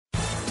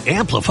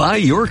Amplify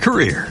your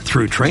career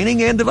through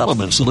training and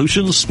development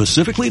solutions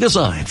specifically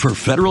designed for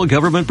federal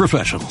government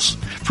professionals.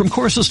 From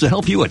courses to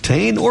help you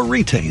attain or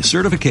retain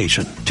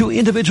certification, to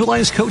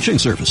individualized coaching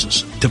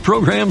services, to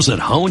programs that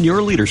hone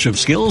your leadership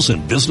skills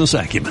and business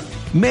acumen,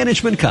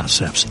 Management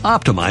Concepts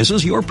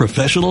optimizes your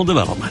professional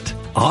development.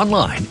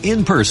 Online,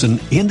 in person,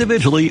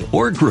 individually,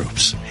 or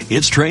groups,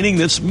 it's training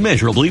that's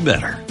measurably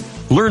better.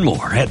 Learn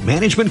more at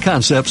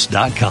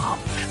managementconcepts.com.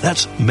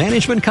 That's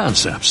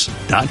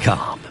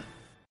managementconcepts.com.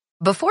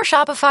 Before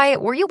Shopify,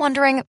 were you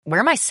wondering, where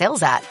are my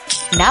sales at?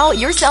 Now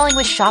you're selling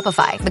with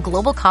Shopify, the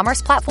global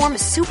commerce platform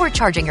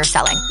supercharging your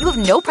selling. You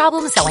have no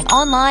problem selling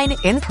online,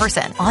 in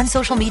person, on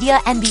social media,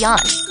 and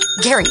beyond.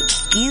 Gary,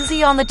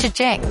 easy on the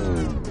cha-ching.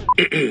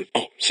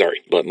 Oh,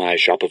 sorry, but my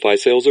Shopify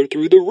sales are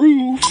through the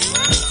roof.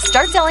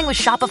 Start selling with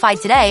Shopify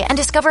today and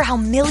discover how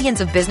millions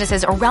of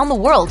businesses around the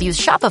world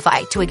use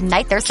Shopify to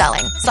ignite their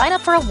selling. Sign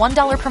up for a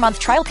 $1 per month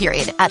trial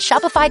period at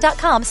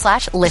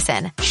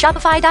shopify.com/listen.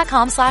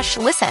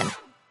 Shopify.com/listen.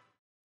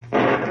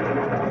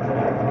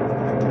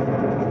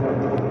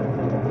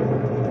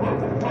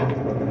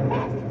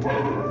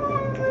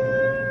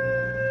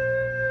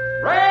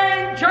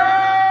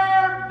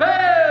 Ranger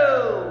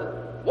Bill,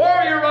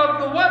 warrior of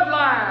the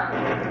woodland.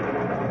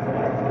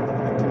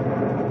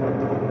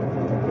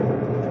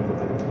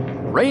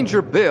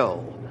 Ranger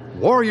Bill,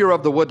 warrior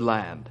of the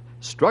woodland,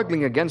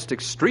 struggling against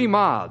extreme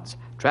odds,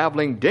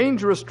 traveling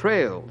dangerous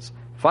trails,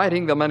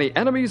 fighting the many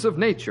enemies of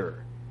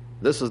nature.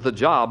 This is the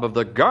job of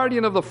the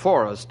guardian of the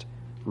forest,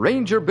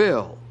 Ranger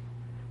Bill.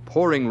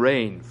 Pouring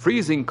rain,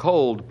 freezing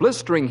cold,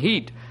 blistering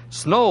heat,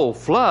 snow,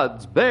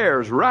 floods,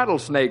 bears,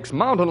 rattlesnakes,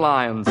 mountain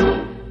lions.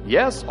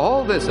 Yes,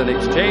 all this in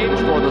exchange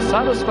for the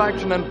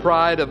satisfaction and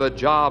pride of a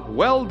job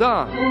well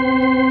done.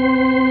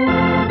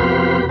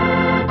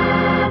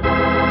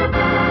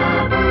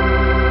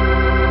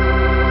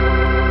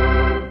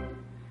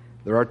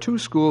 There are two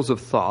schools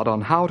of thought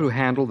on how to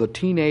handle the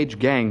teenage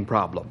gang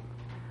problem.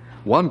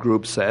 One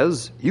group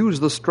says, use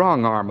the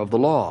strong arm of the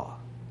law.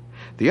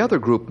 The other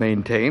group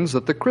maintains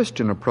that the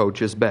Christian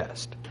approach is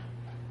best.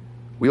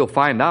 We'll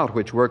find out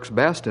which works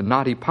best in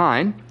Knotty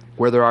Pine,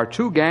 where there are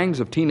two gangs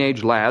of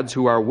teenage lads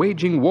who are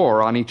waging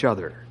war on each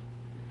other.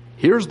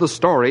 Here's the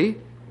story: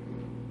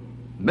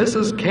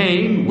 Mrs.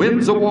 Kane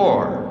Wins a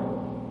War.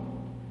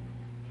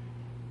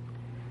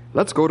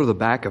 Let's go to the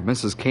back of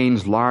Mrs.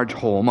 Kane's large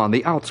home on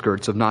the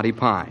outskirts of Knotty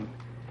Pine.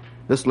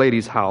 This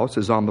lady's house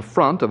is on the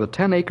front of a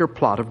 10-acre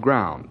plot of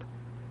ground.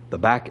 The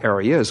back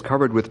area is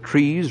covered with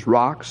trees,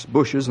 rocks,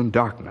 bushes, and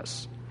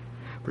darkness.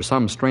 For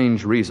some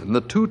strange reason,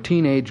 the two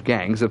teenage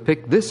gangs have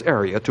picked this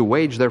area to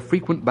wage their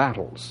frequent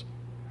battles.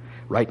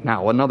 Right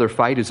now, another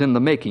fight is in the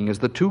making as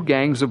the two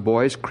gangs of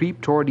boys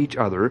creep toward each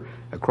other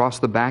across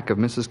the back of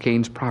Mrs.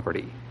 Kane's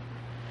property.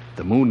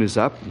 The moon is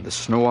up, and the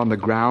snow on the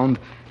ground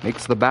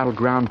makes the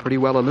battleground pretty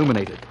well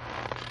illuminated.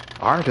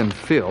 Art and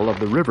Phil of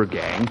the River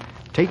Gang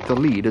take the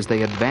lead as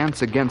they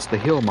advance against the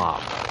hill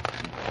mob.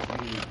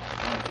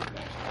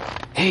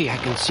 Hey, I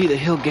can see the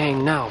hill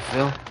gang now,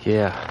 Phil.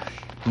 Yeah,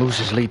 Moose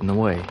is leading the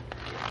way.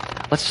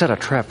 Let's set a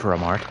trap for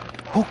him, Art.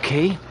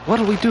 Okay,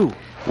 what'll we do?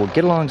 We'll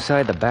get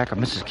alongside the back of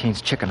Mrs.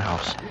 Kane's chicken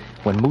house.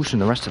 When Moose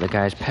and the rest of the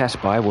guys pass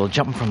by, we'll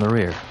jump them from the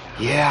rear.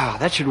 Yeah,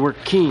 that should work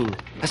keen.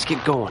 Let's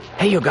get going.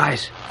 Hey, you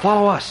guys,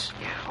 follow us.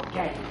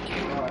 Okay.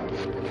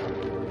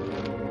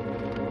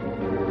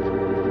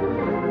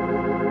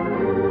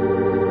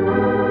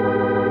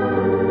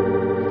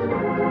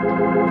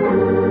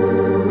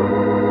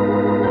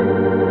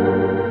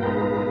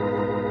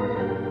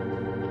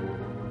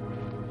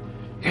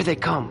 Here they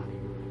come.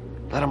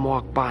 Let them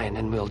walk by and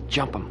then we'll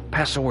jump them.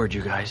 Pass the word,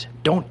 you guys.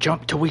 Don't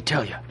jump till we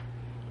tell you.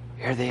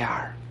 Here they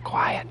are.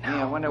 Quiet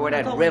now. I wonder where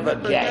that river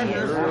gang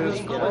is.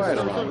 Get them! Come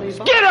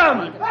on,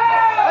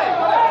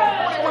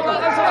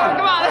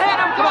 hit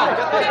him! Come on!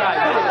 Get this guy!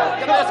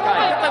 Get this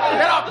guy!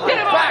 Get up! Get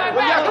him back!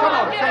 Yeah, come on!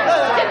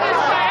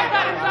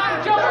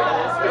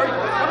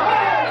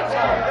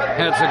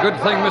 It's a good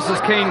thing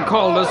Mrs. Kane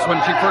called us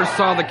when she first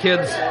saw the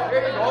kids.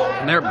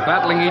 And they're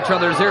battling each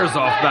other's ears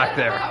off back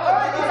there.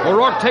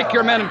 O'Rourke, take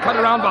your men and cut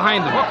around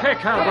behind them. Okay,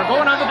 Cal, we're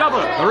going on the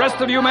double. The rest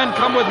of you men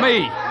come with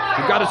me.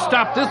 You've got to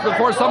stop this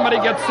before somebody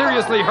gets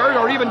seriously hurt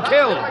or even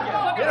killed.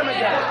 Get him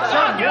again.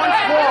 Son, once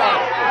more.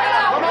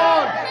 Come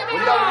on. We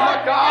got to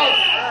look out.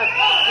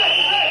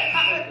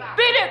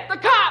 Beat it, the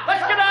cop.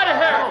 Let's get out of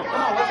here.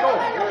 Come on, let's go.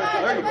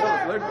 There you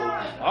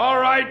go. All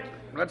right.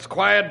 Let's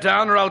quiet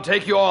down or I'll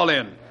take you all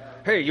in.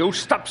 Hey, you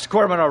stop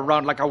squirming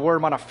around like a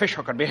worm on a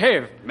fishhook and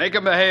behave. Make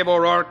him behave,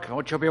 O'Rourke.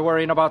 Don't you be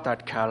worrying about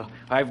that, Cal.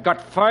 I've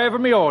got 5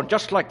 of my own,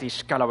 just like these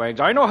scalawags.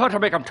 I know how to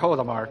make them toe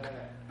the mark.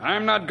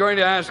 I'm not going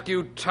to ask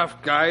you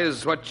tough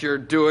guys what you're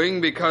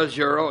doing because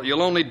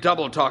you'll only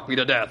double-talk me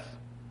to death.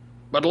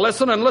 But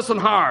listen and listen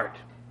hard.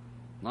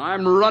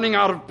 I'm running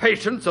out of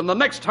patience, and the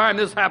next time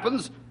this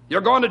happens,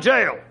 you're going to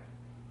jail.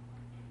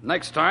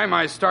 Next time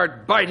I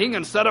start biting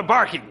instead of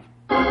barking.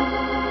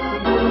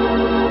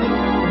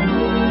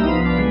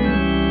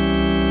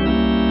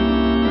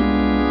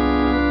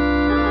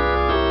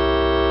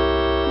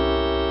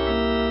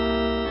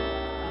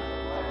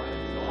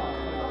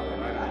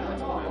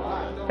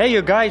 Hey,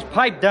 you guys,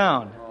 pipe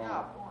down.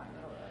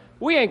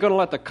 We ain't gonna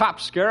let the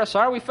cops scare us,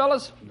 are we,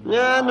 fellas?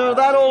 Yeah, nor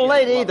that old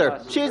lady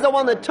either. She's the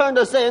one that turned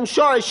us in,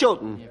 sure as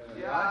shooting.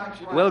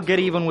 We'll get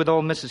even with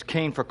old Mrs.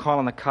 Kane for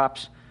calling the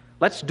cops.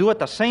 Let's do it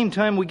the same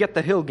time we get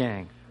the Hill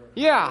Gang.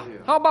 Yeah,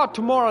 how about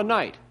tomorrow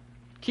night?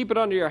 Keep it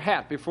under your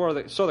hat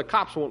so the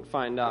cops won't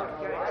find out.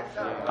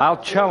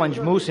 I'll challenge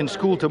Moose in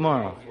school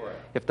tomorrow.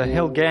 If the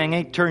Hill Gang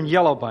ain't turned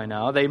yellow by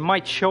now, they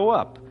might show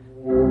up.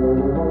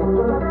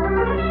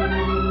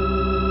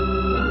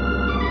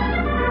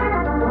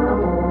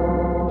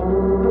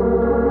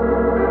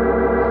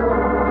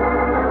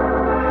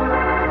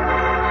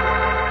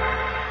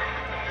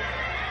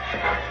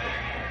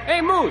 Hey,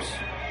 Moose.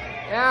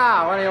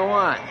 Yeah, what do you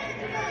want?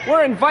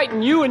 We're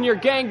inviting you and your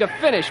gang to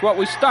finish what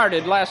we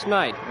started last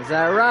night. Is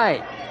that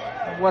right?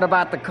 What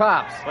about the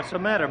cops? What's the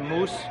matter,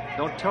 Moose?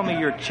 Don't tell me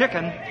you're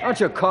chicken. Don't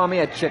you call me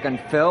a chicken,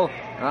 Phil.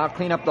 And I'll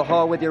clean up the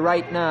hall with you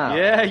right now.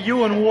 Yeah,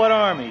 you and what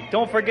army?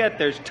 Don't forget,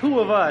 there's 2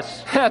 of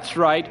us. That's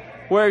right.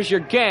 Where's your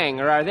gang,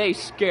 or are they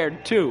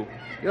scared too?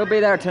 You'll be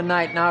there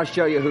tonight, and I'll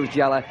show you who's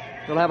yellow.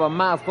 You'll have a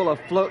mouthful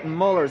of floating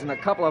molars and a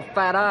couple of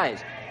fat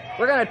eyes.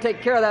 We're going to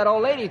take care of that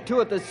old lady,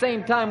 too, at the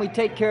same time we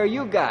take care of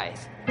you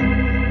guys.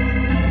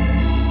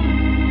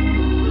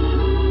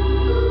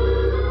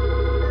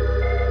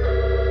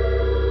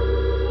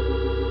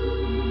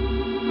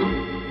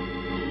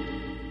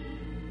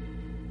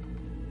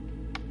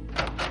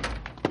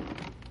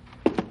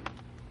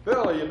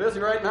 Bill, are you busy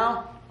right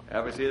now?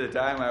 Ever see the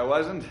time I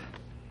wasn't?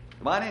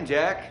 Come on in,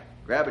 Jack.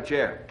 Grab a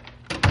chair.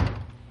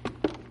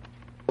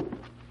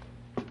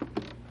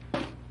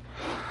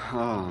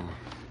 Oh,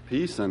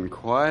 peace and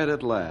quiet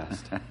at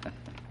last.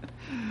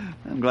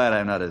 I'm glad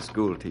I'm not a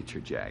school teacher,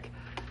 Jack.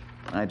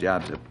 My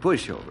job's a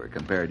pushover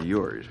compared to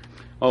yours.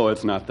 Oh,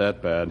 it's not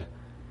that bad.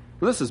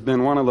 This has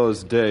been one of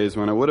those days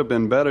when it would have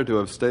been better to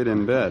have stayed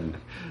in bed.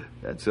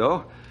 That's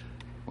so?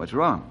 What's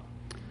wrong?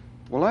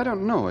 Well, I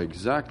don't know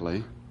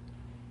exactly.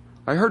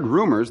 I heard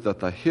rumors that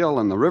the Hill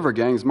and the River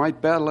gangs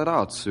might battle it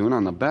out soon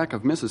on the back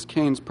of Mrs.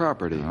 Kane's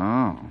property.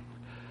 Oh.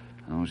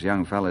 Those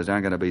young fellas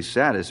aren't going to be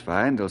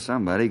satisfied until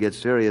somebody gets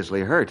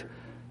seriously hurt.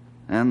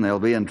 Then they'll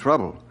be in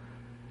trouble.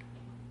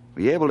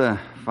 Were you able to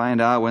find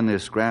out when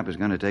this scrap is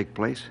going to take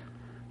place?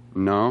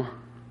 No,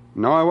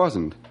 I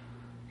wasn't.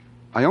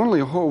 I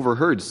only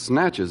overheard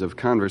snatches of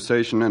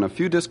conversation and a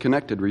few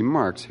disconnected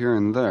remarks here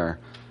and there.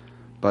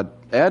 But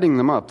adding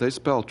them up, they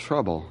spell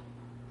trouble.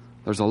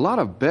 There's a lot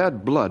of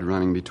bad blood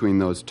running between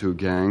those 2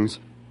 gangs.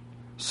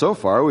 So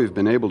far, we've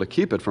been able to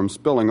keep it from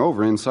spilling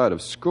over inside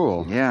of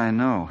school. Yeah, I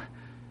know.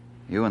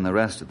 You and the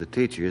rest of the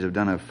teachers have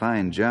done a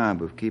fine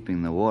job of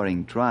keeping the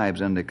warring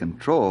tribes under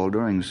control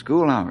during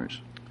school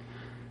hours.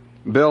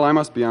 Bill, I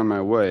must be on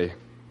my way.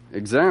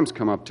 Exams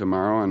come up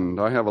tomorrow, and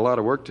I have a lot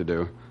of work to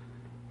do.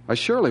 I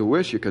surely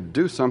wish you could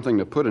do something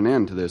to put an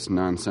end to this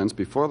nonsense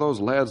before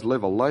those lads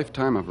live a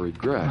lifetime of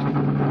regret.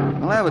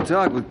 I'll have a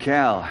talk with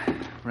Cal.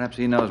 Perhaps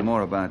he knows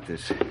more about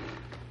this.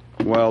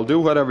 Well, do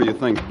whatever you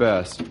think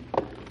best.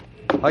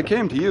 I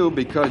came to you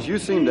because you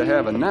seem to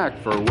have a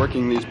knack for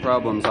working these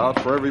problems out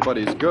for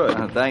everybody's good.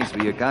 Thanks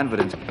for your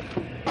confidence.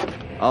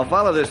 I'll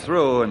follow this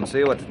through and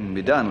see what can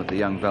be done with the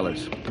young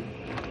fellas.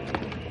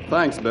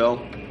 Thanks, Bill.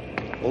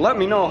 Well, let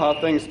me know how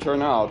things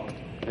turn out.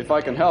 If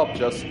I can help,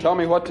 just tell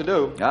me what to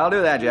do. I'll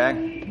do that,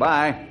 Jack.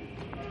 Bye.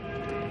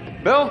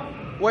 Bill,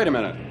 wait a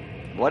minute.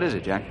 What is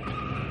it, Jack?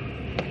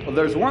 Well,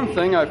 there's one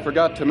thing I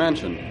forgot to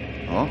mention.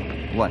 Oh?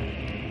 What?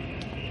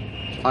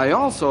 I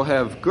also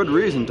have good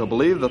reason to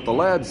believe that the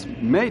lads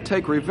may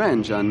take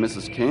revenge on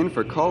Mrs. Kane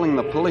for calling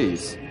the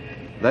police.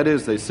 That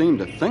is, they seem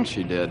to think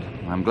she did.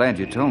 I'm glad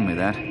you told me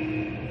that.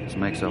 This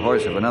makes a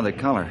horse of another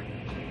color.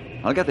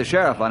 I'll get the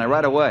sheriff on it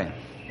right away.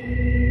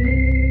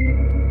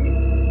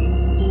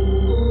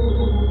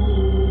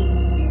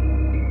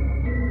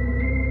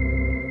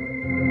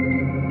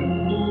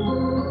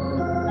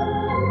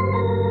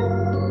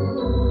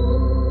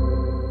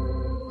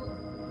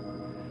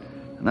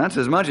 And that's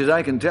as much as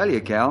I can tell you,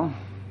 Cal.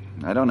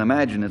 I don't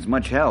imagine it's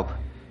much help.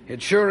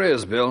 It sure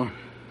is, Bill.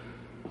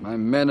 My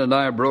men and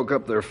I broke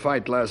up their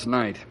fight last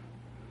night.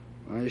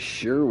 I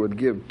sure would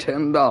give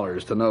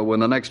 $10 to know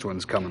when the next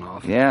one's coming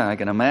off. Yeah, I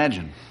can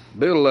imagine.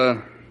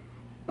 Bill,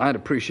 I'd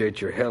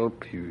appreciate your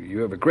help. You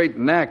have a great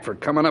knack for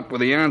coming up with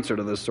the answer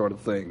to this sort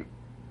of thing.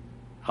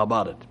 How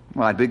about it?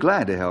 Well, I'd be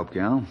glad to help,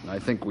 Cal. I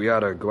think we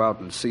ought to go out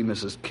and see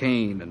Mrs.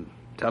 Kane and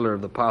tell her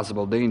of the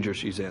possible danger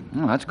she's in.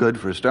 Well, that's good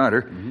for a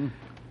starter. Mm-hmm.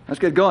 Let's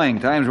get going.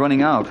 Time's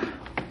running out.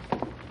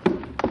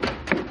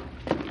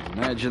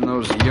 Imagine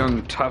those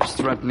young toughs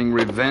threatening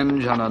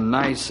revenge on a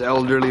nice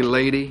elderly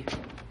lady.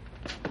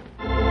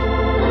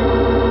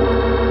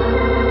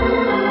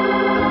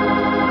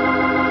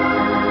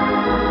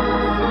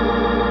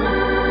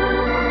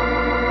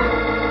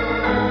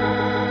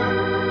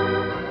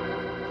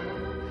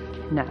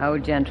 Now,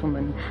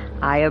 gentlemen,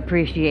 I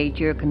appreciate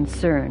your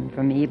concern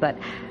for me, but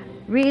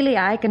really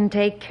I can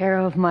take care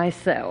of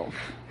myself.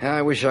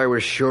 I wish I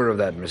were sure of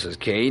that, Mrs.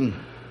 Kane.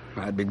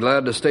 I'd be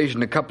glad to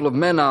station a couple of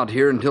men out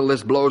here until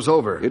this blows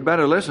over. You'd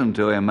better listen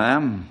to him,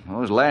 ma'am.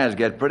 Those lads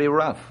get pretty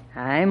rough.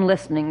 I'm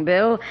listening,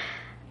 Bill,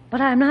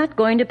 but I'm not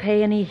going to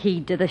pay any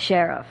heed to the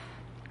sheriff.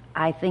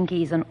 I think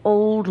he's an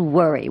old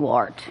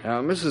worrywart.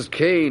 Now, Mrs.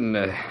 Kane,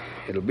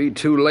 it'll be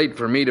too late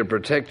for me to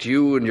protect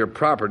you and your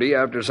property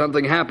after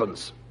something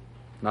happens.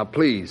 Now,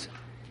 please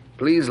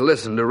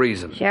listen to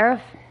reason.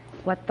 Sheriff,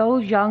 what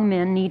those young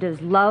men need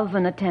is love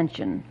and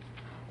attention.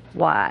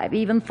 Why, I've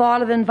even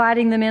thought of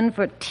inviting them in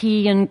for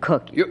tea and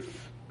cookies.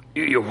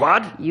 You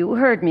what? You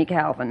heard me,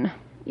 Calvin.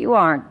 You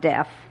aren't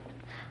deaf.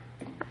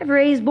 I've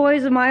raised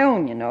boys of my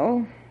own, you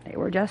know. They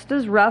were just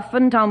as rough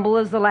and tumble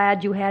as the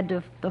lad you had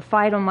to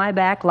fight on my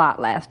back lot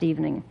last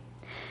evening.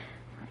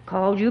 I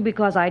called you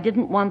because I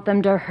didn't want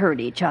them to hurt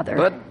each other.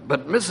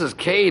 But Mrs.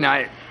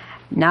 Kane,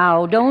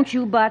 Now, don't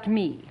you butt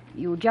me.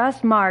 You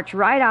just march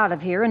right out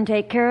of here and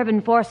take care of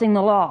enforcing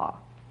the law.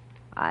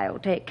 I'll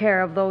take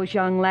care of those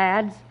young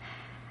lads.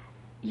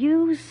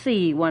 You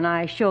see when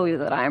I show you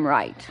that I'm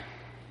right.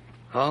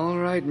 All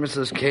right,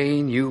 Mrs.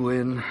 Kane, you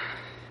win.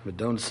 But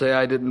don't say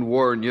I didn't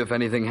warn you if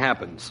anything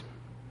happens.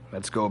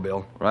 Let's go,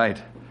 Bill. Right.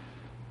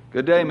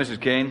 Good day, Mrs.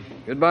 Kane.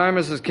 Goodbye,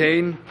 Mrs.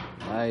 Kane.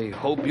 I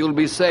hope you'll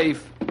be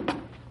safe.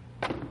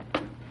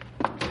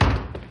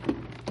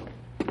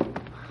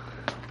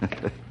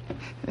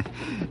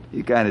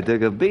 You kind of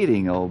took a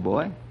beating, old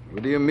boy.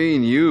 What do you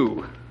mean,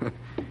 you?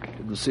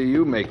 Didn't see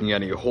you making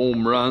any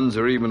home runs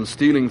or even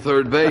stealing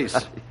third base.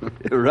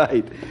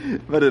 Right.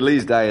 But at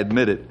least I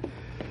admit it.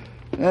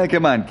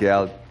 Come on,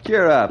 Cal.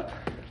 Cheer up.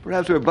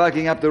 Perhaps we're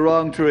barking up the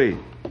wrong tree.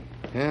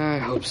 Yeah, I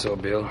hope so,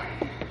 Bill.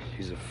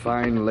 She's a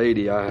fine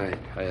lady. I'd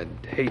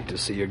hate to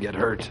see her get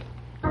hurt.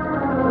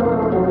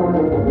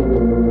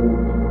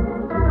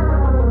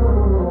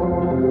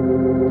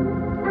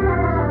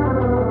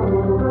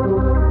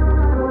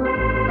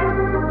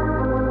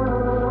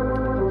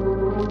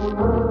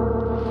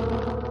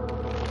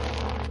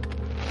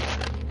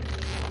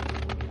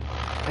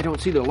 I don't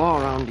see the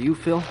law around. Do you,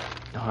 Phil?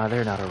 No,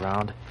 they're not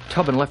around.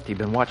 Tub and Lefty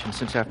been watching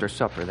since after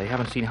supper. They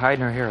haven't seen hide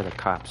nor hair of the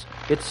cops.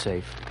 It's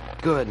safe.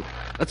 Good.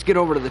 Let's get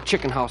over to the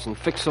chicken house and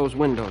fix those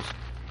windows.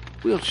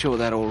 We'll show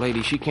that old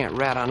lady she can't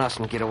rat on us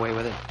and get away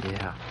with it.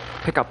 Yeah.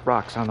 Pick up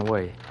rocks on the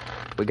way.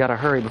 We gotta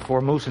hurry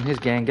before Moose and his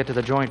gang get to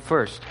the joint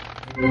first.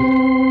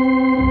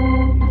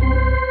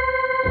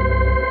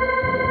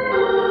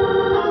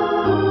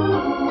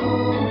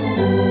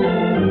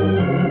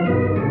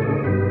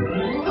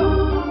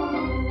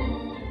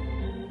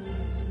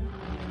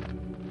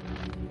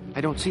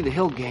 I don't see the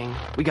Hill gang.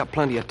 We got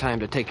plenty of time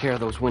to take care of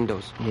those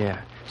windows.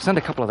 Yeah. Send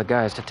a couple of the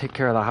guys to take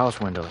care of the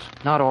house windows.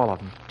 Not all of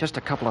them. Just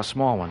a couple of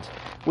small ones.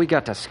 We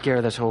got to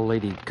scare this old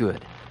lady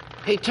good.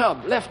 Hey,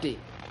 Tub, Lefty,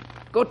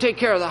 go take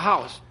care of the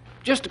house.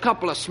 Just a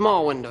couple of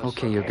small windows.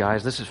 Okay, you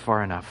guys, this is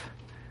far enough.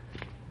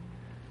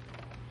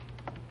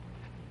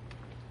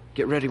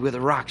 Get ready with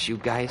the rocks, you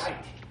guys.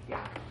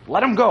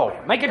 Let them go.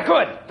 Make it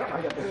good.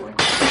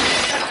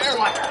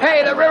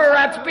 Hey, the river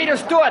rats beat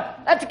us to it.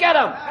 Let's get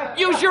them.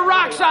 Use your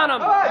rocks on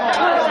them.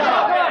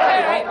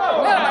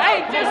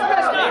 Hey,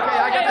 dismiss them.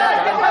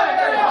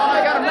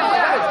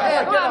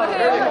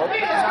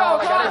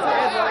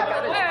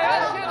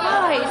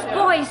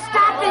 Boys,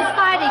 stop this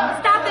fighting.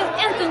 Stop this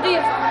instantly.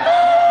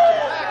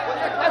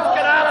 Let's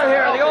get out of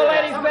here. The old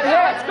lady's been hit.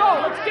 Let's go.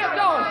 Let's get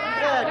going.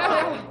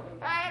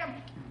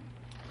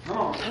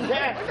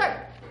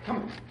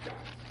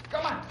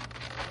 Come on.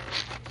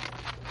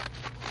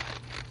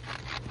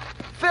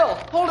 Phil,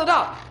 hold it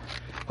up.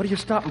 What are you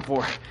stopping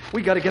for?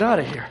 We got to get out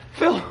of here.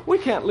 Phil, we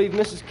can't leave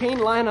Mrs. Kane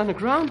lying on the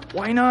ground.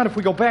 Why not? If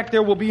we go back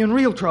there, we'll be in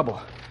real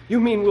trouble. You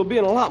mean we'll be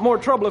in a lot more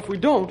trouble if we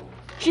don't?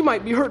 She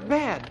might be hurt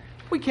bad.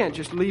 We can't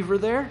just leave her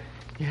there.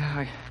 Yeah,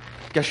 I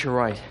guess you're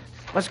right.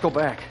 Let's go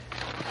back.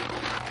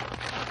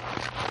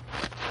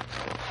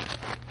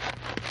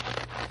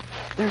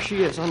 There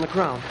she is on the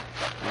ground.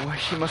 Boy,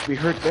 she must be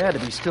hurt bad to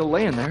be still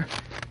laying there.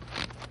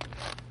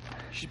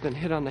 She's been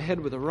hit on the head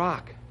with a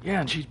rock. Yeah,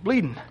 and she's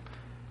bleeding.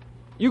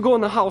 You go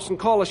in the house and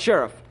call the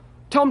sheriff.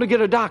 Tell him to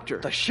get a doctor.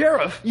 The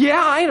sheriff?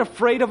 Yeah, I ain't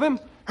afraid of him.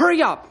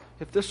 Hurry up.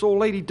 If this old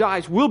lady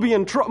dies, we'll be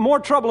in more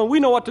trouble than we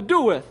know what to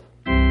do with.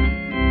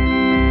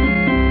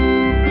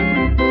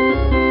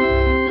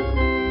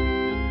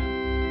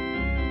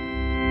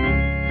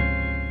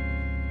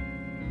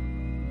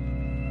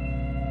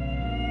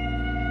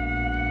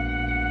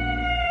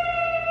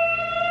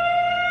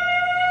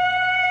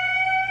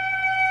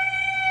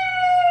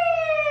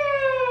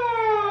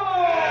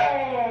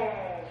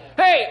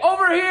 Hey,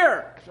 over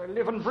here! As I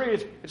live and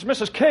breathe, it's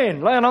Mrs.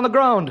 Kane laying on the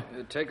ground.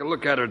 Take a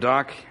look at her,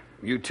 Doc.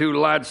 You two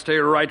lads stay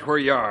right where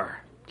you are.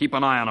 Keep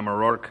an eye on him,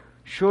 O'Rourke.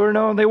 Sure,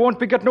 no, they won't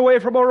be getting away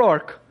from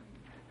O'Rourke.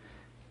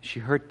 She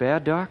hurt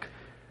bad, Doc?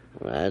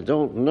 I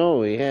don't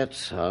know yet,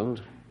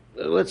 son.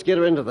 Let's get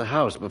her into the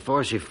house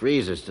before she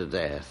freezes to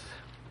death.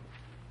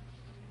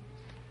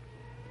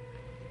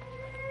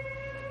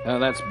 Now,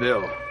 that's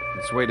Bill.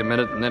 Let's wait a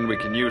minute, and then we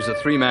can use the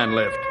three-man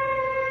lift.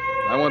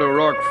 I want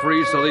O'Rourke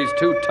free so these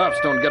two toughs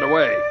don't get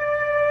away.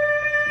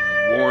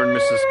 I warned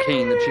Mrs.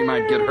 Kane that she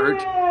might get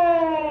hurt.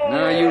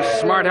 You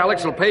smart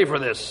Alex will pay for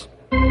this.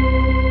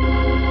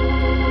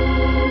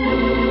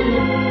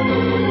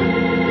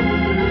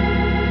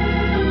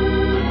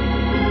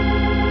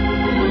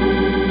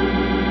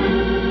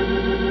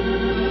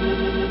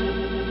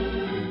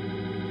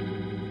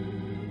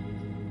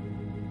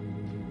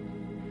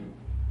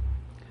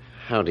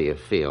 How do you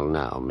feel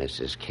now,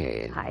 Mrs.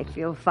 Kane? I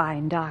feel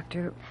fine,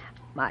 Doctor.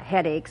 My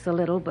head aches a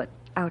little, but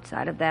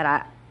outside of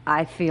that,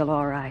 I feel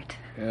all right.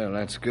 Yeah,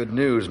 that's good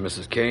news,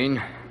 Mrs.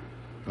 Kane.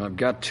 I've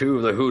got 2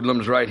 of the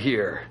hoodlums right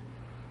here.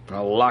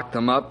 I'll lock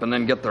them up and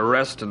then get the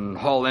rest and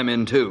haul them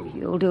in, too.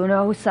 You'll do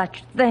no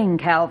such thing,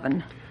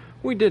 Calvin.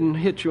 We didn't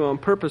hit you on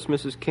purpose,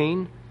 Mrs.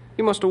 Kane.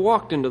 You must have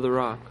walked into the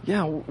rock.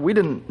 Yeah, we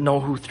didn't know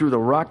who threw the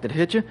rock that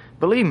hit you.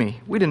 Believe me,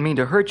 we didn't mean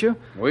to hurt you.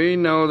 We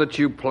know that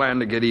you plan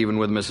to get even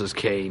with Mrs.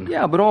 Kane.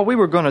 Yeah, but all we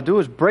were going to do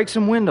is break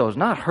some windows,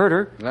 not hurt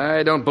her.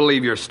 I don't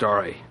believe your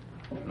story.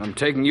 I'm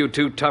taking you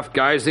 2 tough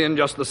guys in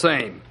just the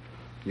same.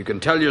 You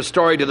can tell your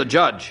story to the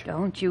judge.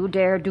 Don't you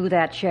dare do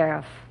that,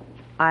 Sheriff.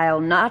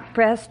 I'll not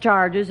press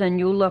charges, and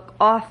you look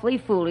awfully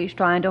foolish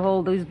trying to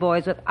hold these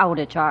boys without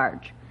a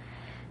charge.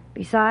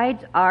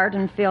 Besides, Art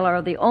and Phil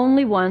are the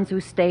only ones who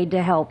stayed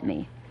to help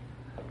me.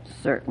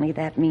 Certainly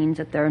that means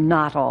that they're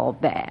not all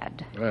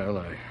bad. Well,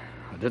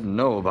 I didn't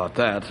know about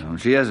that. Well,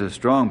 she has a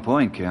strong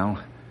point, Cal.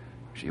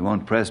 If she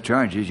won't press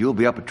charges, you'll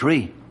be up a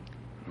tree.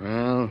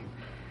 Well,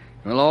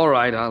 all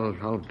right.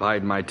 I'll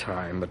bide my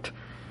time,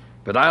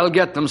 but I'll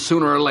get them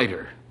sooner or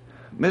later.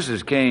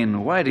 Mrs.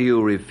 Kane, why do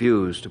you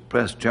refuse to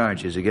press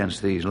charges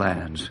against these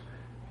lads?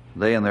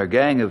 They and their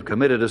gang have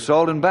committed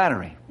assault and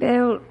battery.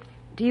 Bill,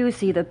 do you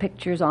see the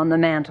pictures on the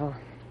mantel?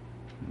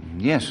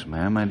 Yes,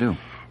 ma'am, I do.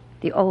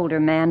 The older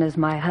man is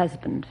my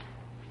husband.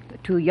 The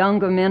 2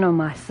 younger men are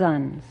my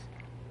sons.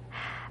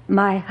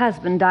 My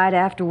husband died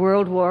after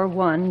World War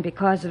I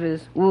because of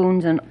his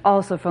wounds and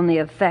also from the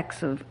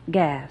effects of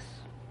gas.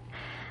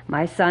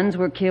 My sons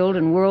were killed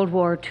in World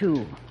War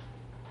II.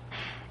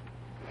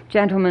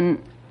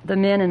 Gentlemen, the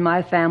men in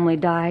my family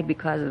died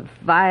because of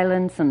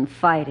violence and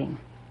fighting.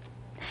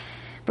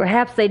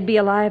 Perhaps they'd be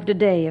alive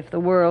today if the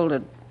world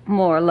had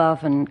more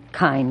love and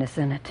kindness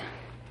in it.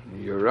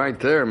 You're right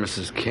there,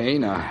 Mrs.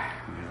 Kane.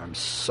 I'm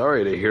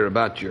sorry to hear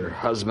about your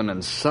husband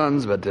and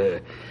sons, but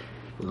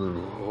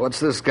what's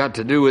this got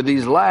to do with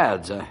these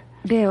lads?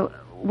 Bill,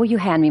 will you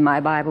hand me my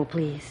Bible,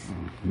 please?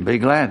 Be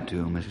glad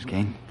to, Mrs.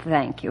 Kane.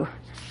 Thank you.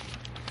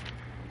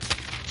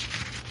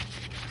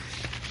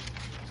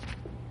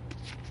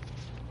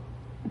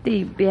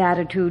 The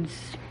Beatitudes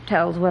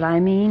tells what I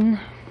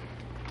mean.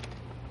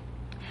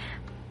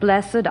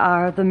 Blessed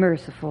are the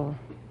merciful,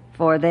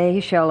 for they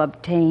shall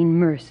obtain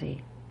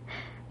mercy.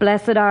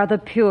 Blessed are the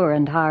pure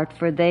in heart,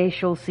 for they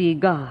shall see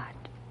God.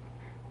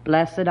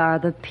 Blessed are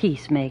the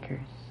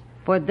peacemakers,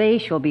 for they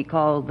shall be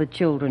called the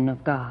children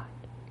of God.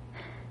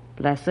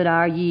 Blessed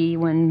are ye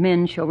when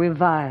men shall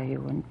revile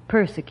you and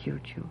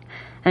persecute you,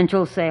 and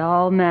shall say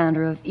all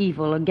manner of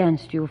evil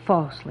against you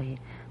falsely,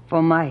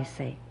 for my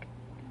sake.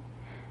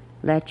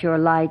 Let your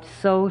light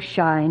so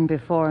shine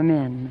before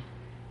men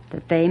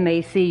that they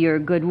may see your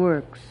good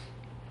works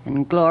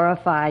and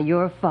glorify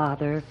your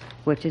Father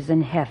which is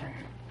in heaven.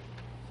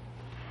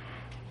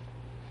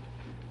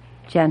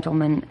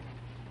 Gentlemen,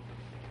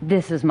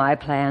 this is my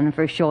plan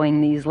for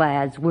showing these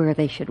lads where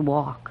they should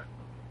walk.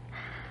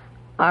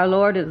 Our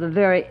Lord is the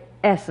very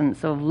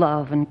essence of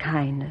love and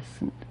kindness,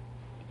 and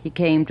He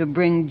came to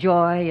bring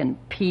joy and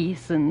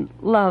peace and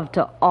love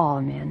to all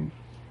men.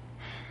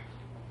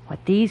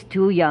 What these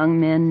 2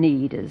 young men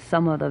need is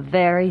some of the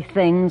very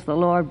things the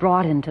Lord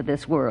brought into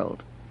this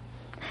world.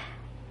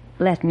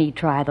 Let me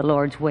try the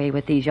Lord's way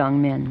with these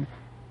young men.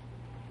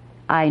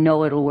 I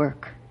know it'll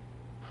work.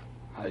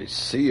 I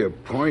see your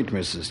point,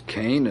 Mrs.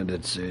 Kane, and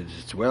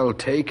it's well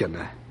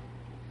taken.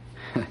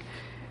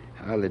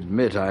 I'll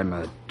admit I'm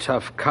a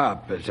tough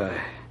cop, but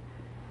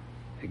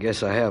I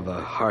guess I have a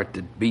heart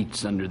that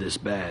beats under this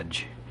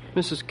badge.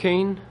 Mrs.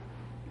 Kane,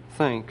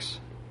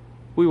 thanks.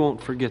 We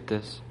won't forget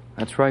this.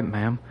 That's right,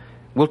 ma'am.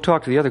 We'll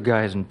talk to the other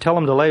guys and tell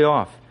them to lay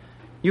off.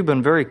 You've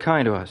been very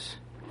kind to us.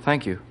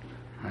 Thank you.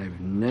 I've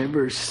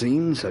never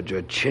seen such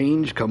a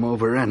change come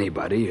over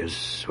anybody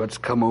as what's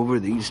come over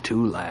these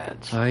 2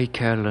 lads. Aye,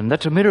 Carolyn,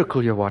 that's a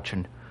miracle you're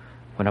watching.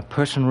 When a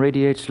person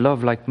radiates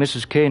love like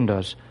Mrs. Kane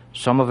does,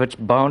 some of it's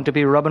bound to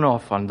be rubbing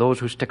off on those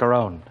who stick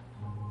around.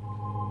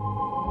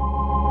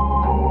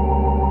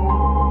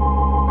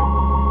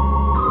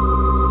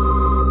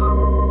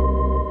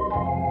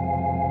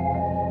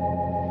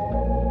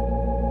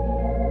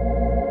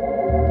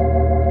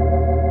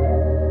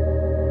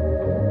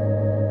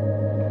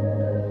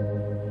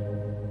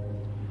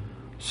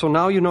 So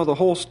now you know the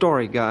whole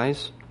story,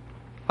 guys.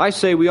 I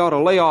say we ought to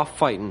lay off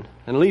fighting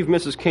and leave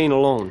Mrs. Kane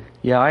alone.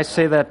 Yeah, I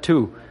say that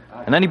too.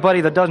 And anybody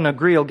that doesn't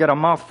agree will get a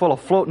mouthful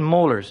of floating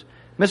molars.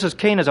 Mrs.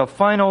 Kane is a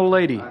fine old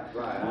lady.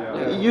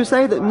 You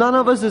say that none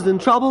of us is in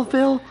trouble,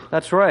 Phil?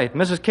 That's right.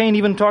 Mrs. Kane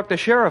even talked the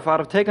sheriff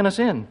out of taking us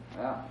in.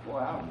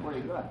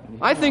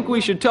 I think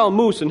we should tell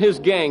Moose and his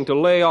gang to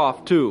lay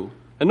off, too.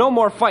 And no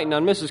more fighting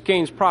on Mrs.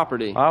 Kane's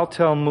property. I'll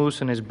tell Moose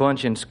and his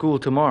bunch in school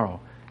tomorrow.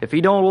 If he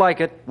don't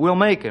like it, we'll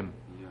make him.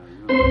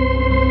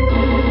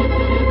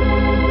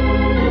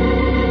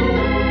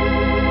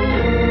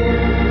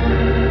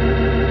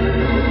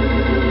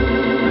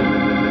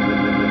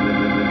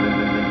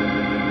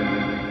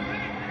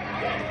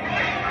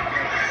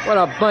 What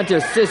a bunch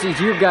of sissies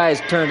you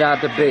guys turned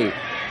out to be.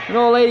 An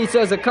old lady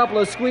says a couple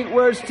of sweet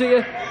words to you,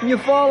 and you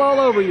fall all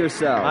over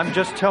yourself. I'm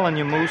just telling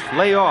you, Moose,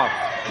 lay off.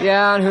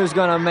 Yeah, and who's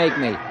gonna make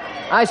me?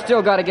 I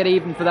still gotta get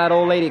even for that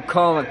old lady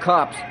calling the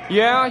cops.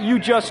 Yeah, you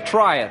just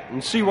try it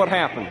and see what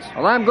happens.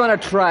 Well, I'm gonna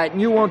try it,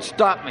 and you won't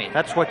stop me.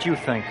 That's what you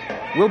think.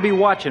 We'll be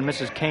watching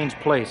Mrs. Kane's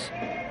place.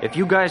 If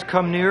you guys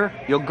come near,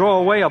 you'll go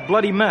away a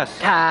bloody mess.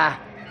 Ah,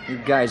 you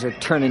guys are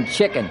turning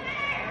chicken.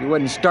 You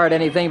wouldn't start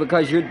anything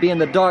because you'd be in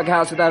the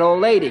doghouse with that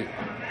old lady.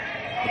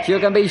 But you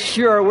can be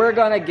sure we're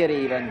gonna get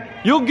even.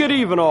 You'll get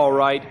even, all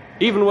right,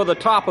 even with the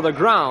top of the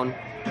ground.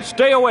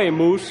 Stay away,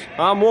 Moose.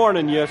 I'm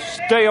warning you,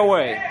 stay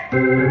away.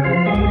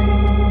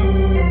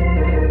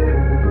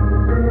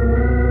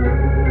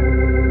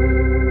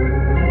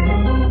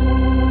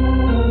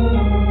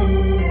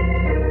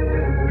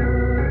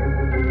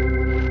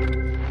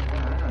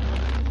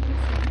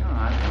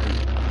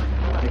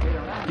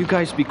 You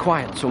guys be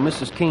quiet so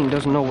Mrs. Kane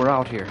doesn't know we're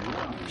out here.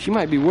 She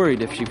might be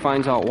worried if she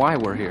finds out why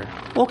we're here.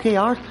 Okay,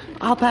 Art.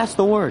 I'll pass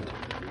the word.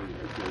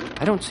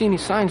 I don't see any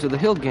signs of the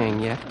Hill Gang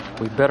yet.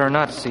 We better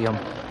not see him.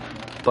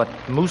 But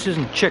Moose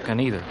isn't chicken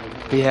either.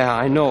 Yeah,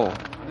 I know.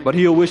 But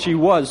he'll wish he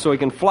was so he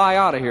can fly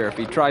out of here if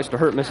he tries to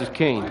hurt Mrs.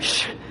 Kane.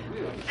 Shh.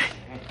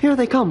 Here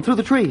they come, through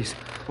the trees.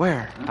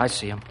 Where? I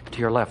see him. To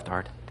your left,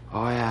 Art.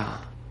 Oh, yeah.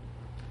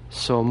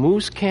 So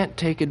Moose can't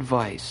take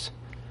advice.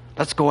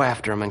 Let's go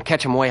after him and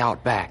catch him way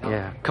out back.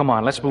 Yeah, come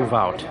on, let's move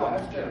out.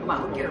 Come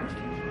on, get him.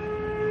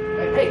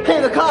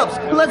 Hey, the cops!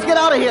 Let's get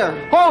out of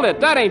here! Hold it!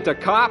 That ain't the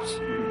cops.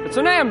 It's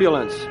an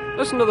ambulance.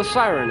 Listen to the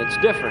siren. It's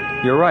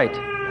different. You're right.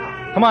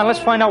 Come on, let's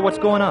find out what's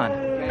going on.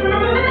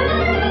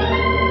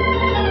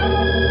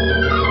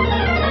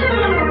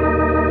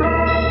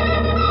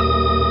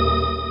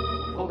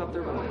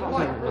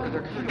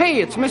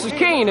 Hey, it's Mrs.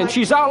 Kane, and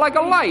she's out like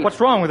a light. What's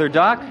wrong with her,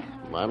 Doc?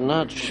 I'm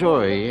not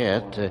sure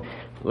yet.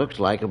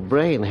 Looks like a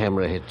brain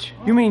hemorrhage.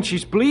 You mean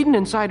she's bleeding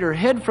inside her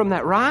head from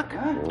that rock?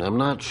 I'm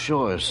not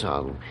sure,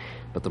 son.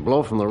 But the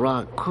blow from the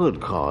rock could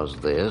cause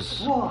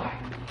this.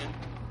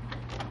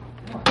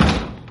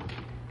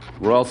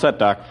 We're all set,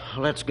 Doc.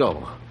 Let's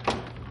go.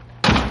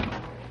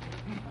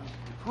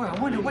 Well, I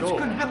wonder what's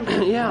going to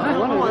happen. Yeah, I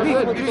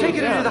wonder. Take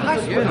it into the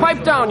hospital.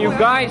 Pipe down, you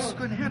guys. What's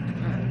going to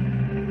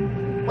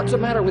happen? What's the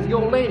matter with the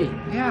old lady?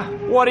 Yeah.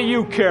 What do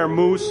you care,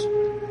 Moose?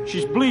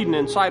 She's bleeding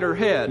inside her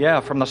head. Yeah,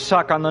 from the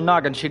sock on the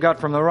noggin she got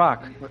from the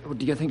rock.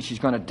 Do you think she's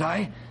gonna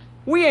die?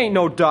 We ain't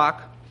no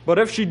doc, but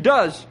if she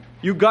does,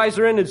 you guys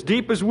are in as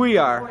deep as we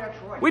are.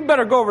 We'd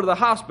better go over to the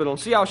hospital and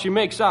see how she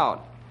makes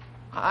out.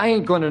 I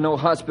ain't going to no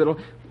hospital.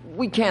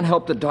 We can't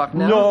help the doc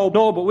now. No,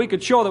 but we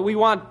could show that we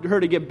want her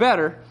to get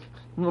better.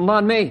 Well,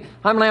 not me.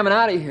 I'm lambing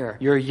out of here.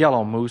 You're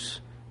yellow,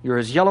 Moose. You're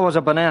as yellow as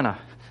a banana.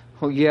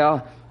 Oh,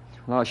 yeah?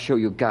 Well, I'll show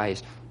you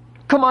guys.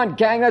 Come on,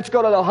 gang, let's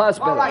go to the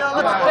hospital. All right,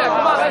 come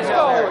on, let's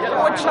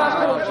go. Which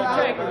hospital should she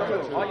take her to?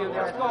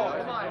 Let's go.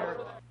 Come on.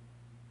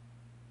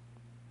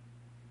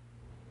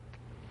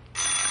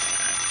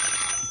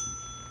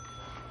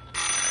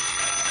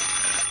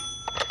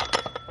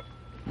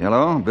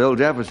 Hello, Bill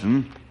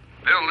Jefferson.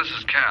 Bill, this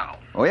is Cal.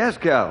 Oh, yes,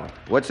 Cal.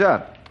 What's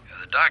up?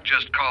 The doc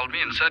just called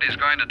me and said he's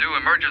going to do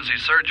emergency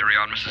surgery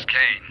on Mrs.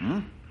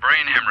 Kane.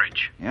 Brain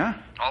hemorrhage. Yeah?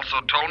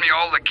 Also told me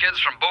all the kids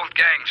from both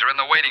gangs are in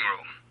the waiting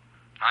room.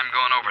 I'm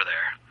going over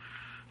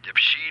there. If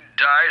she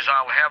dies,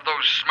 I'll have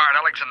those smart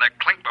alecks in the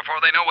clink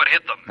before they know what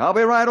hit them. I'll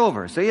be right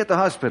over. See you at the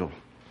hospital.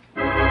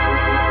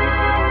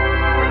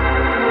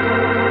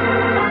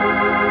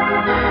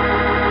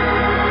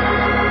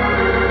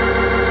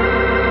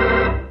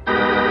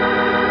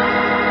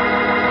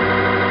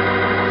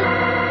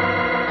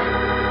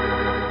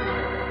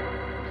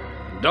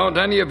 Don't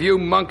any of you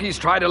monkeys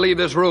try to leave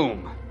this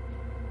room.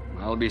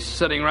 I'll be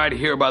sitting right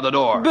here by the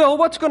door. Bill,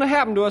 what's going to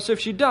happen to us if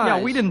she dies?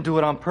 Yeah, we didn't do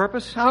it on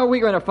purpose. How are we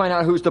going to find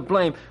out who's to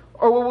blame?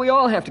 Or will we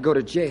all have to go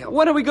to jail?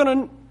 When are we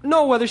going to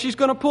know whether she's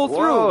going to pull through?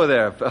 Whoa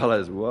there,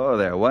 fellas. Whoa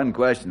there. One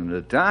question at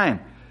a time.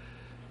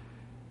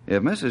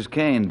 If Mrs.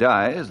 Kane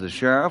dies, the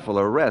sheriff will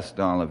arrest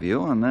all of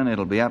you, and then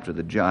it'll be up to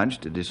the judge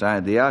to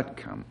decide the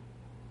outcome.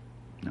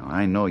 Now,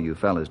 I know you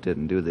fellas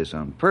didn't do this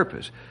on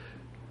purpose,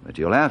 but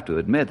you'll have to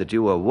admit that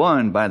you were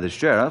warned by the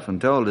sheriff and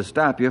told to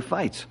stop your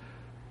fights.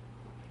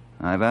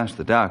 I've asked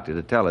the doctor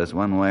to tell us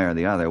one way or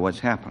the other what's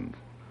happened.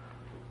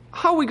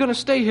 How are we going to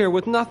stay here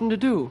with nothing to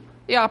do?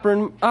 The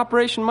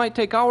operation might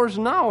take hours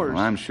and hours.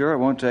 Well, I'm sure it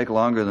won't take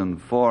longer than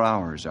 4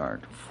 hours,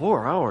 Art.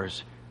 4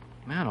 hours?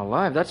 Man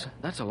alive,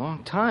 that's a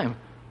long time.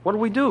 What'll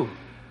we do?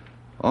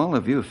 All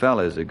of you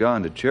fellas have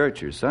gone to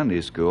church or Sunday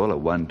school at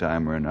one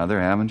time or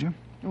another, haven't you?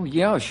 Oh,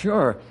 yeah,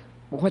 sure.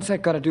 Well, what's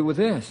that got to do with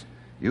this?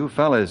 You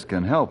fellas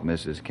can help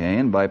Mrs.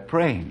 Kane by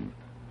praying.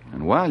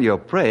 And while you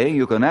pray,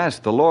 you can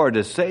ask the Lord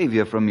to save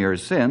you from your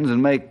sins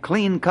and make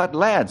clean-cut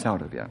lads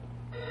out of you.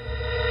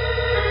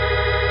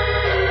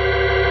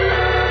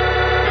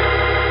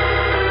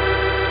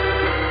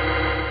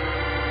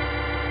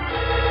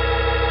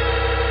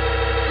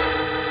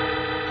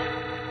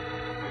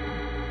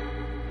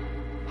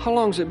 How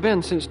long's it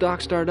been since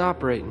Doc started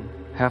operating?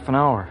 Half an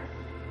hour.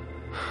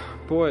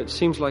 Boy, it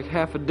seems like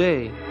half a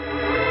day.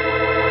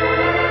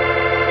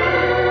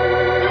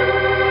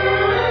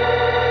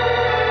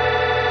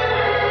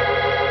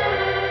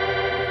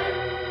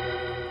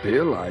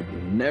 Bill, I'd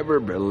never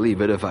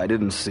believe it if I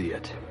didn't see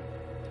it.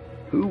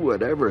 Who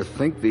would ever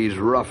think these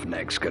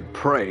roughnecks could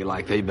pray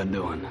like they've been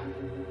doing?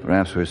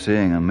 Perhaps we're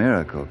seeing a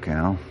miracle,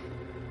 Cal.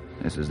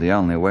 This is the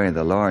only way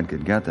the Lord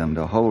could get them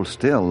to hold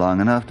still long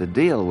enough to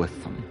deal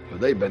with them.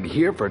 They've been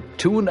here for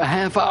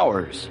 2.5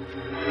 hours.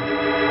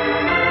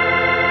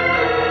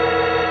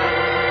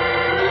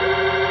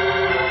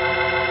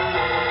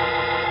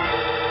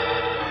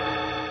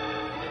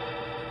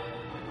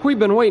 We've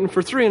been waiting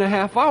for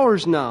 3.5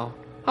 hours now.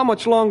 How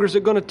much longer is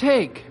it going to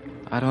take?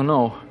 I don't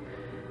know.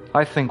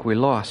 I think we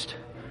lost.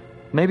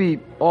 Maybe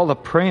all the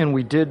praying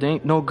we did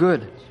ain't no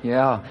good.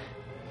 Yeah,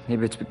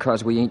 maybe it's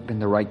because we ain't been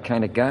the right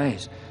kind of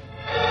guys.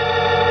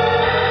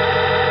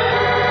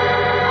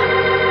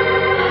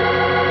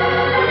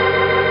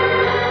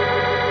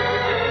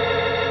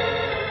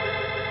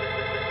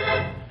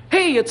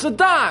 Hey, it's the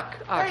Doc.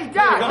 Hey,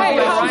 Doc. Hey,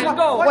 how's it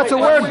going? What's the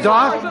word,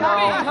 Doc?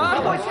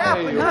 What's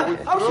happening?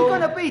 How's she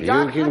gonna be,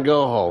 Doc? You can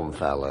go home,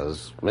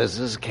 fellas.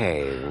 Mrs.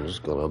 Kane's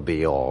gonna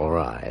be all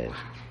right.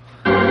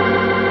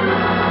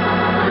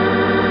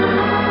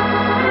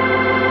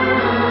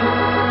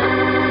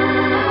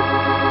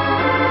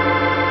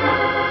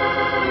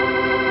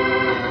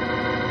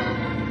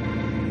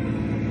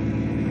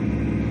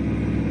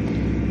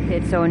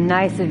 It's so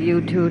nice of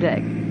you two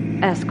to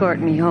escort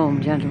me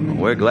home, gentlemen.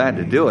 We're glad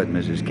to do it,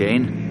 Mrs.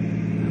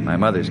 Kane. My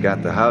mother's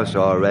got the house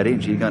all ready,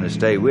 and she's going to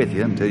stay with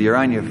you until you're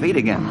on your feet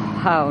again. Oh,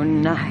 how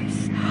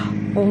nice.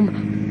 Oh,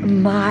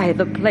 my,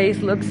 the place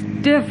looks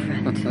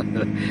different.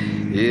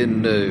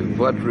 In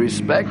what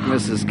respect,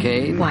 Mrs.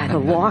 Kane? Why, the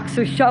walks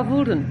are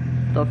shoveled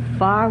and the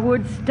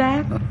firewood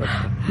stacked.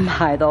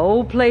 My, the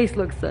whole place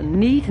looks so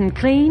neat and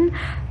clean.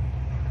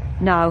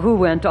 Now, who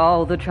went to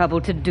all the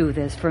trouble to do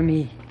this for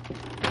me?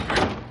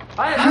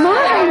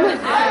 Mine!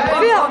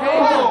 Bill!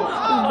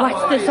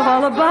 What's this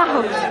all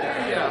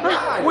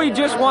about? We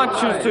just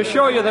want to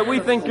show you that we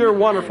think you're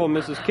wonderful,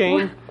 Mrs.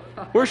 Kane.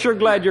 We're sure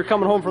glad you're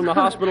coming home from the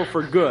hospital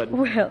for good.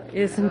 Well,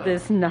 isn't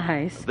this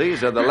nice?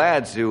 These are the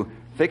lads who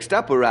fixed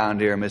up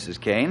around here, Mrs.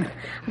 Kane.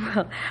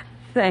 Well,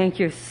 thank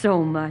you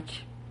so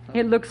much.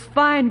 It looks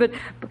fine, but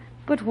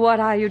what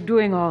are you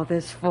doing all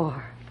this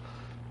for?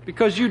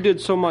 Because you did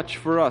so much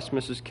for us,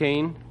 Mrs.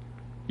 Kane.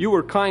 You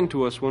were kind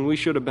to us when we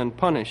should have been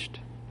punished.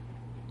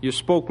 You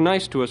spoke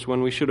nice to us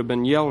when we should have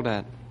been yelled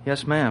at.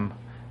 Yes, ma'am.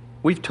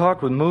 We've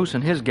talked with Moose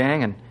and his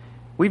gang, and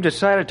we've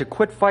decided to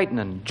quit fighting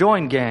and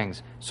join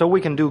gangs so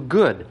we can do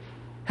good.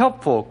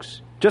 Help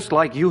folks, just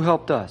like you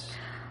helped us.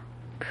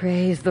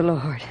 Praise the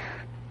Lord.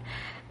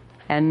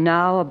 And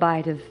now a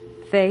bite of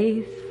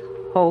faith,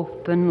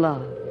 hope, and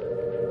love.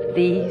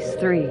 These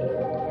three.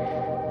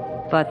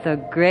 But the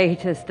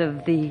greatest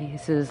of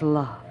these is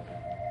love.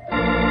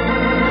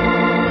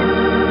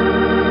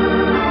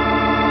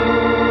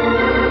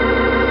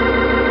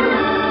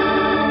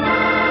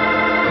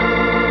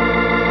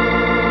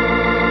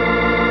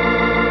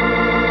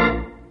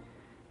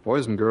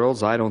 Boys and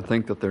girls, I don't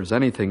think that there's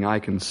anything I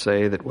can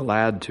say that will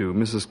add to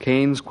Mrs.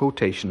 Kane's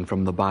quotation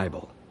from the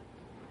Bible.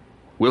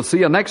 We'll see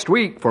you next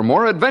week for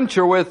more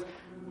adventure with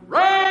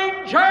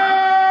Ranger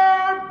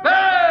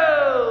Bill!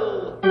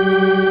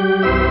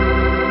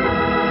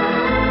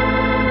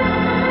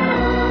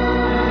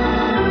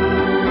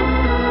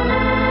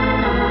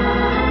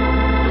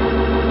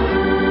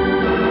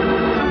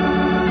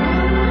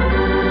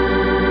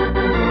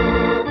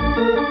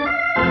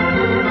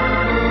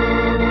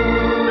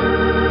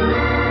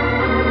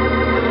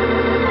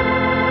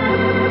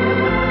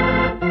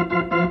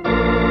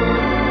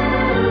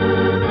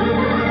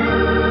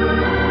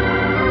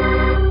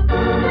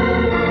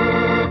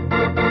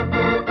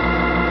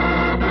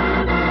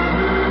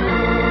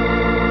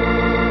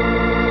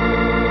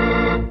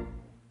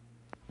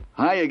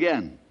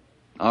 Again.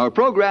 Our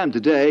program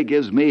today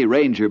gives me,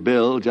 Ranger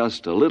Bill,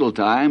 just a little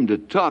time to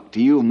talk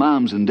to you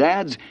moms and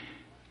dads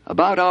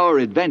about our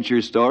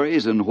adventure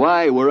stories and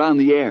why we're on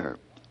the air.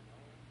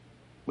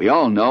 We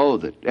all know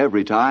that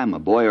every time a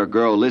boy or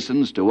girl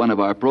listens to one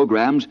of our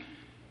programs,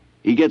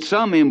 he gets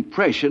some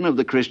impression of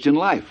the Christian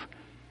life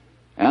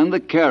and the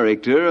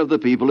character of the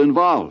people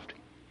involved.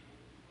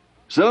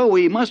 So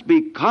we must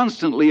be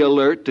constantly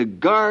alert to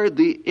guard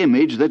the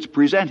image that's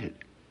presented,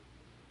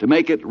 to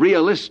make it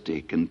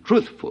realistic and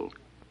truthful,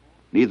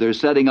 neither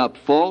setting up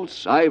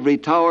false ivory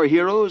tower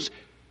heroes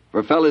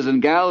for fellas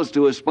and gals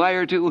to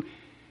aspire to,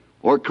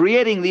 or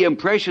creating the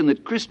impression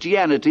that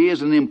Christianity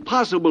is an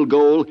impossible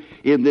goal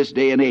in this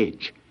day and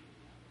age.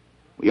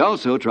 We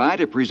also try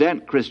to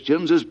present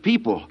Christians as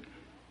people,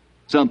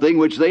 something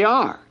which they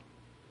are.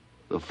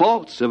 The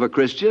faults of a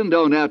Christian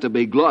don't have to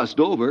be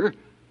glossed over.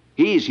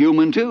 He's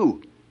human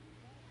too.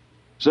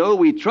 So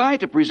we try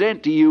to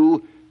present to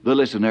you, the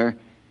listener,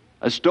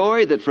 a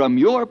story that from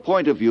your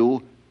point of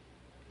view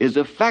is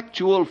a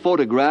factual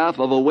photograph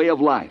of a way of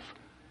life,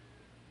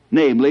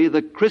 namely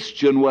the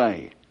Christian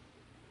way.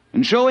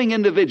 and showing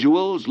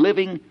individuals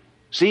living,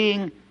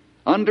 seeing,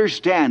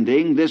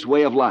 understanding this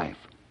way of life,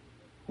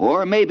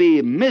 or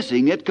maybe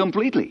missing it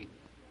completely.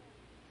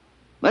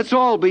 Let's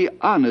all be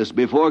honest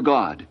before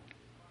God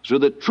so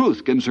that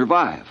truth can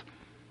survive,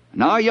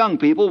 and our young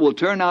people will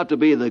turn out to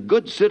be the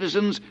good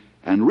citizens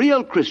and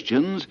real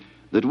Christians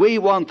that we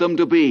want them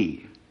to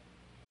be.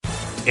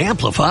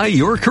 Amplify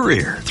your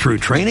career through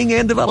training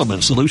and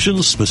development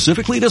solutions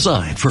specifically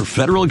designed for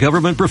federal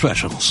government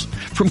professionals.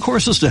 From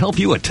courses to help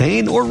you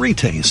attain or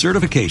retain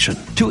certification,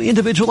 to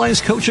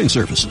individualized coaching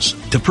services,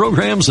 to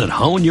programs that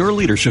hone your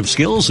leadership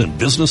skills and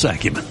business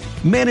acumen,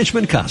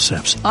 Management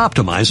Concepts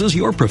optimizes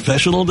your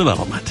professional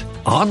development.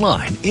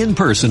 Online, in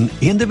person,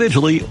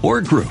 individually,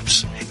 or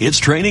groups, it's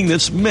training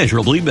that's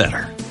measurably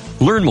better.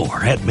 Learn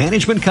more at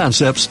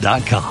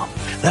managementconcepts.com.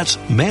 That's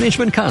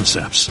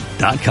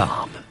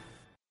managementconcepts.com.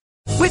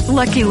 With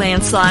Lucky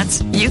Land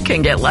Slots, you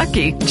can get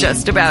lucky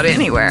just about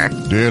anywhere.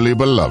 Dearly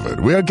beloved,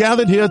 we are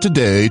gathered here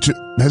today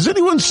to... Has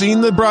anyone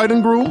seen the bride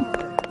and groom?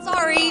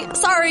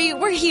 Sorry,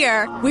 we're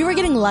here. We were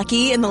getting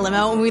lucky in the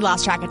limo and we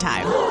lost track of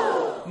time.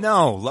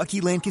 No,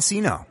 Lucky Land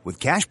Casino, with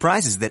cash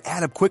prizes that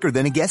add up quicker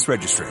than a guest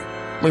registry.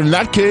 In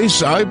that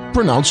case, I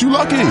pronounce you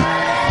lucky.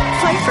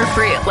 Play for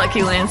free at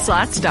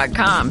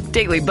LuckyLandSlots.com.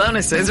 Daily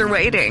bonuses are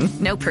waiting.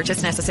 No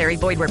purchase necessary.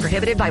 Void where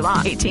prohibited by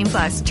law.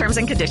 18+. Terms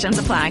and conditions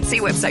apply. See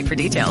website for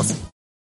details.